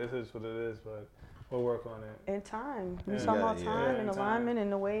it, but it is what it is, but we'll work on it. And time. We're talking about time and alignment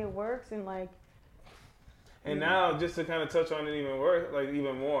and the way it works, and like... And now, just to kind of touch on it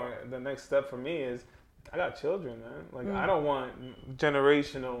even more, the next step for me is, I got children, man. Like, I don't want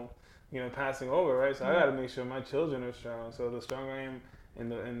generational passing over, right? So I got to make sure my children are strong. So the stronger I am, and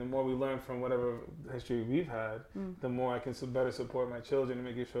the more we learn from whatever history we've had, the more I can better support my children and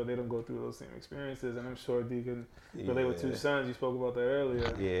making sure they don't go through those same experiences. And I'm sure D can relate with 2 sons. You spoke about that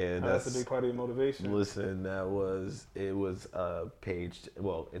earlier. Yeah, that's a big part of your motivation. Listen, it was a page.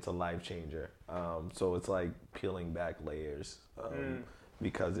 Well, it's a life changer. So it's like peeling back layers,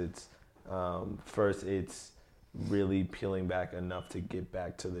 because it's first it's really peeling back enough to get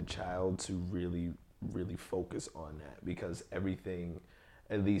back to the child to really focus on that, because everything,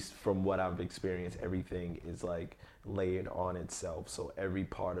 at least from what I've experienced, everything is like layered on itself. So every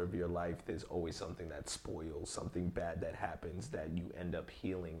part of your life, there's always something that spoils, something bad that happens that you end up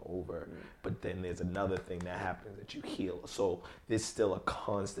healing over. But then there's another thing that happens that you heal. So there's still a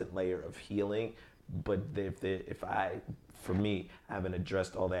constant layer of healing. But for me, I haven't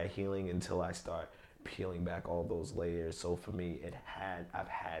addressed all that healing until I start peeling back all those layers. So for me, I've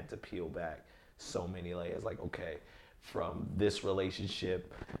had to peel back so many layers. Like, okay, from this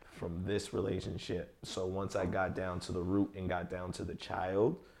relationship. So once I got down to the root and got down to the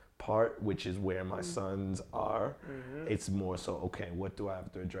child part, which is where my sons are, it's more so, okay, what do I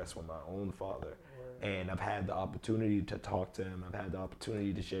have to address with my own father? And I've had the opportunity to talk to him. I've had the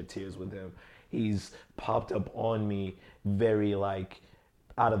opportunity to shed tears with him. He's popped up on me very like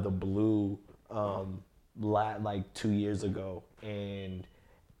out of the blue, like 2 years ago, and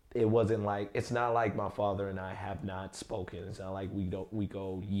it wasn't like, it's not like my father and I have not spoken. It's not like we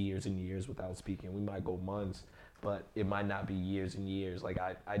go years and years without speaking. We might go months, but it might not be years and years. Like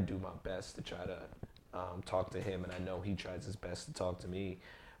I do my best to try to talk to him, and I know he tries his best to talk to me.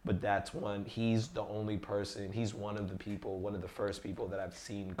 But he's the only person, he's one of the first people that I've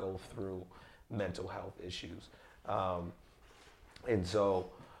seen go through mental health issues. And so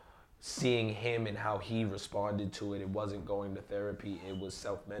seeing him and how he responded to it wasn't going to therapy, it was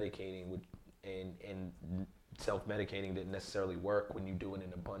self-medicating, and self-medicating didn't necessarily work when you do it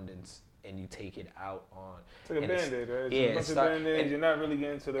in abundance and you take it out on. It's like a Band-Aid, right? It's a bunch of Band-Aids, you're not really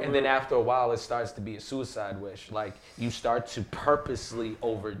getting to the root. And then after a while, it starts to be a suicide wish. Like, you start to purposely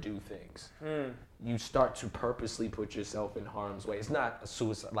overdo things. You start to purposely put yourself in harm's way. It's not a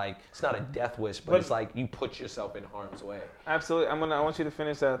suicide, like, it's not a death wish, but it's like you put yourself in harm's way. Absolutely. I want you to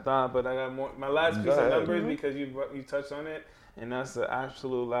finish that thought, but I got more. My last piece of numbers, because you touched on it, and that's the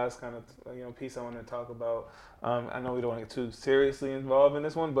absolute last kind of piece I want to talk about. I know we don't want to get too seriously involved in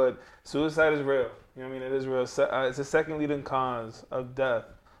this one, but suicide is real. You know what I mean? It is real. It's the second leading cause of death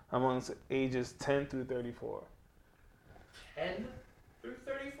amongst ages 10 through 34. 10 through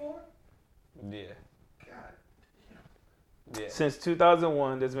 34? Yeah. God. Yeah. Since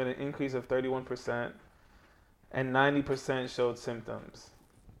 2001, there's been an increase of 31%, and 90% showed symptoms.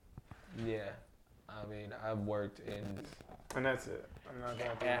 Yeah. I mean, I've worked in... And that's it. I'm not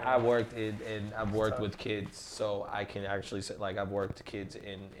going to... I've worked with kids, so I can actually say, like, I've worked with kids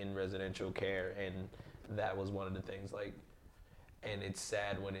in residential care, and that was one of the things, like, and it's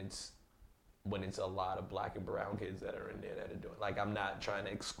sad when it's a lot of black and brown kids that are in there that are doing, like, I'm not trying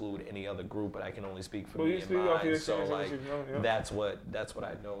to exclude any other group, but I can only speak for me and mine. So, like, that's what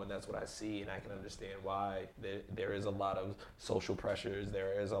I know, and that's what I see, and I can understand why there is a lot of social pressures,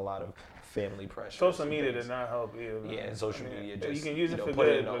 there is a lot of family pressure. Social media did not help either. Yeah, and social media just, you can use it for put good,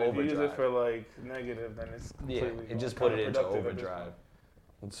 it in but if you use it for, like, negative, then it's completely it just put it into overdrive.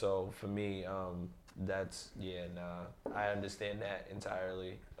 And so for me, I understand that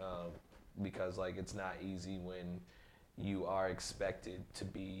entirely, because, like, it's not easy when you are expected to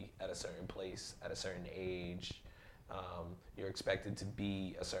be at a certain place at a certain age. You're expected to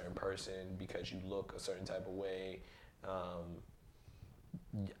be a certain person because you look a certain type of way.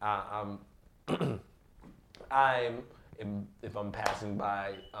 If I'm passing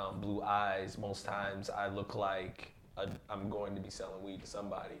by Blue Eyes, most times I look like I'm going to be selling weed to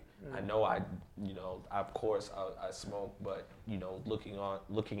somebody. I know of course I smoke, but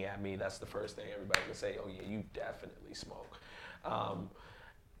looking at me, that's the first thing everybody can say. Oh yeah, you definitely smoke.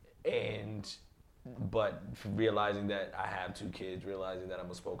 But realizing that I have 2 kids, realizing that I'm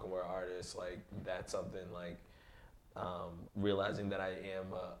a spoken word artist, like, that's something, like, realizing that I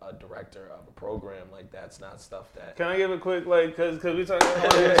am a director of a program, like, that's not stuff that... Can I give a quick, like, because we talked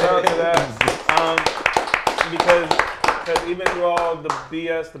about shout out to that, because even through all the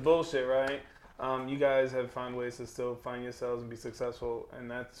BS, the bullshit, right, you guys have found ways to still find yourselves and be successful, and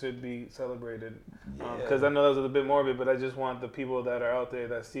that should be celebrated, because I know that was a bit morbid, but I just want the people that are out there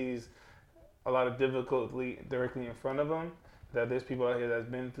that sees a lot of difficulty directly in front of them, that there's people out here that's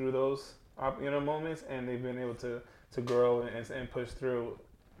been through those moments, and they've been able to grow and push through.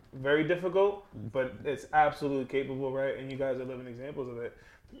 Very difficult, but it's absolutely capable, right? And you guys are living examples of it.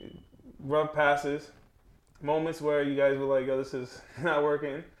 rough passes, moments where you guys were like, "Yo, this is not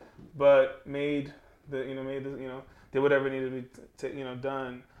working," but did whatever needed to be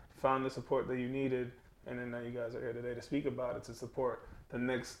done, found the support that you needed, and then now you guys are here today to speak about it, to support the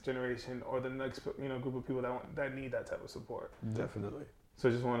next generation or the next group of people that need that type of support. Definitely. So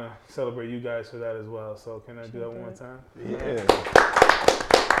I just want to celebrate you guys for that as well. So can I do that one more time? Yeah.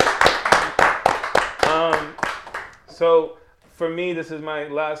 So for me, this is my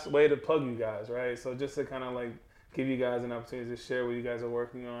last way to plug you guys, right? So just to kind of like give you guys an opportunity to share what you guys are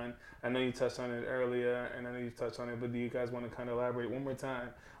working on. I know you touched on it earlier, and I know you touched on it, but do you guys want to kind of elaborate one more time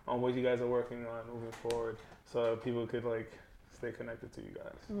on what you guys are working on moving forward, so people could like stay connected to you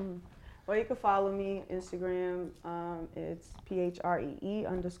guys? Mm-hmm. Well, you can follow me Instagram. It's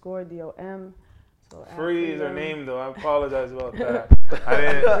PHREE_DOM. So Free is her name, though. I apologize about that. I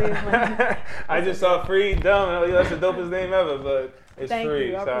didn't. I just saw Freedom. And that's the dopest name ever, but it's Thank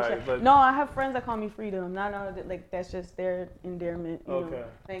free. You. Sorry, but no, I have friends that call me Freedom. Not know that like that's just their endearment. Okay.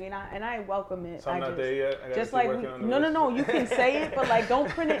 Thing, and I welcome it. So I'm not there yet. I gotta just keep like working on the no. You can say it, but like don't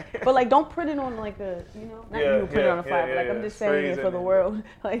print it. But like don't print it on like a not you print it on a flyer. But like I'm just saying it for the world.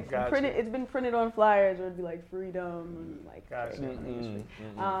 Like print it. It's been printed on flyers where it'd be like Freedom and like. Gotcha.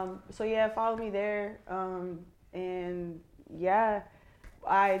 So yeah, follow me there. And yeah.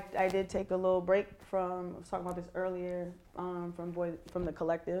 I did take a little break from, I was talking about this earlier, from the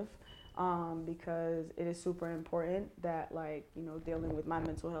collective, because it is super important that dealing with my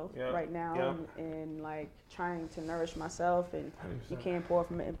mental health right now and like trying to nourish myself, and 100%. You can't pour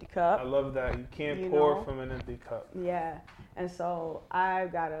from an empty cup. I love that. You can't pour from an empty cup. Yeah. And so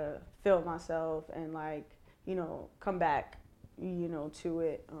I've got to fill myself and come back, to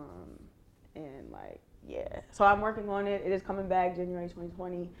it, and yeah, so I'm working on it. It is coming back January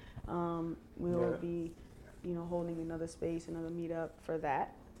 2020. We will be, holding another space, another meetup for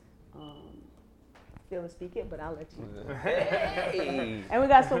that. Feel to speak it, but I'll let you. Hey. And we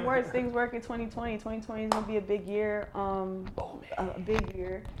got some things working 2020. 2020 is gonna be a big year. A big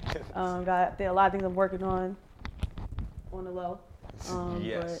year. Got a lot of things I'm working on the low.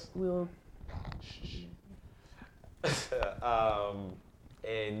 Yes. But we'll.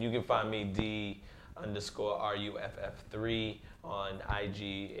 And you can find me D_RUFF3 on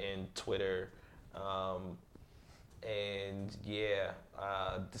IG and Twitter.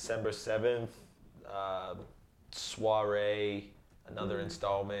 December 7th, soiree, another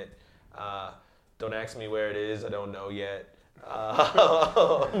installment. Don't ask me where it is, I don't know yet.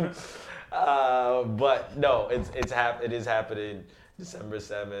 But no, it is happening December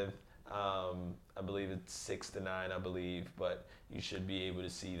 7th. I believe it's 6 to 9, but you should be able to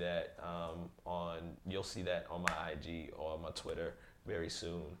see that you'll see that on my IG or on my Twitter very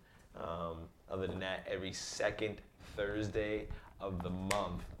soon. Other than that, every second Thursday of the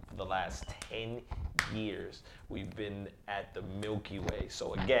month for the last 10 years, we've been at the Milky Way.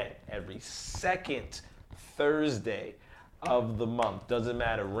 So again, every second Thursday of the month, doesn't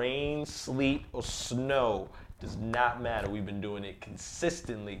matter, rain, sleet, or snow, does not matter. We've been doing it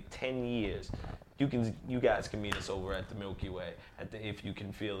consistently 10 years. You guys can meet us over at the Milky Way at the If You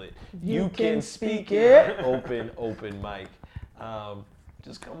Can Feel It. You can speak it. Open mic.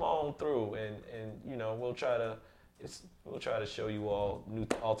 Just come on through and we'll try to show you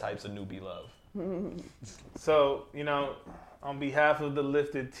all types of newbie love. So, on behalf of the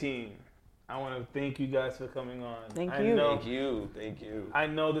Lifted team, I want to thank you guys for coming on. Thank you. Thank you. I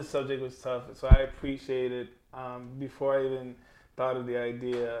know the subject was tough, so I appreciate it. Before I even thought of the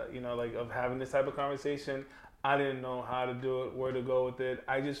idea, of having this type of conversation, I didn't know how to do it, where to go with it.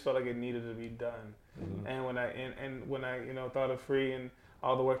 I just felt like it needed to be done. Mm-hmm. And when I thought of Free and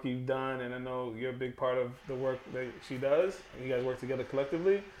all the work you've done, and I know you're a big part of the work that she does, and you guys work together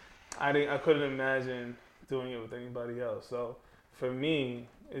collectively, I couldn't imagine doing it with anybody else. So for me,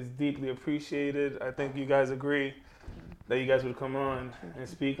 it's deeply appreciated. I think you guys agree that you guys would come on and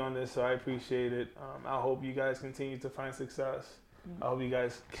speak on this, so I appreciate it. I hope you guys continue to find success. I hope you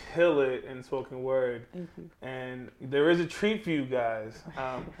guys kill it in spoken word. Thank you. And there is a treat for you guys.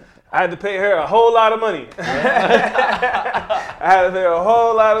 I had to pay her a whole lot of money. I had to pay her a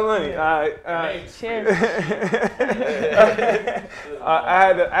whole lot of money. Cheers.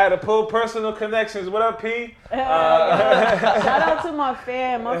 I had to pull personal connections. What up, P? Shout out to my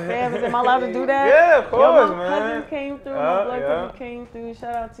fam. Am I allowed to do that? Yeah, of course, my man. cousins came through. My blood cousins came through.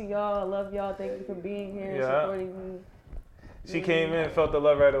 Shout out to y'all. I love y'all. Thank you for being here and supporting me. She came in and felt the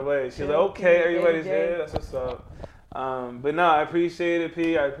love right away. She's like, okay, everybody's here. That's what's up. But no, I appreciate it,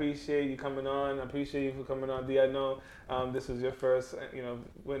 P. I appreciate you coming on. I appreciate you for coming on, D. I know this was your first,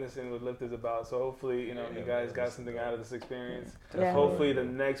 witnessing what Lift is about. So hopefully, you guys got something out of this experience. Yeah. Hopefully, the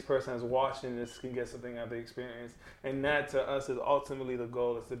next person that's watching this can get something out of the experience. And that, to us, is ultimately the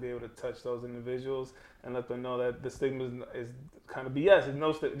goal: is to be able to touch those individuals and let them know that the stigma is kind of BS. It's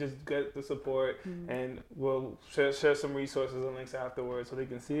no, just get the support, and we'll share some resources and links afterwards so they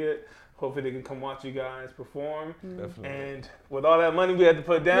can see it. Hopefully they can come watch you guys perform. Definitely. And with all that money we had to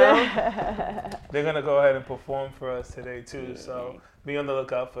put down, they're going to go ahead and perform for us today too. So be on the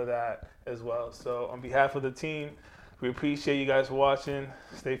lookout for that as well. So on behalf of the team, we appreciate you guys watching.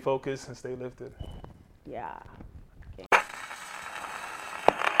 Stay focused and stay lifted. Yeah.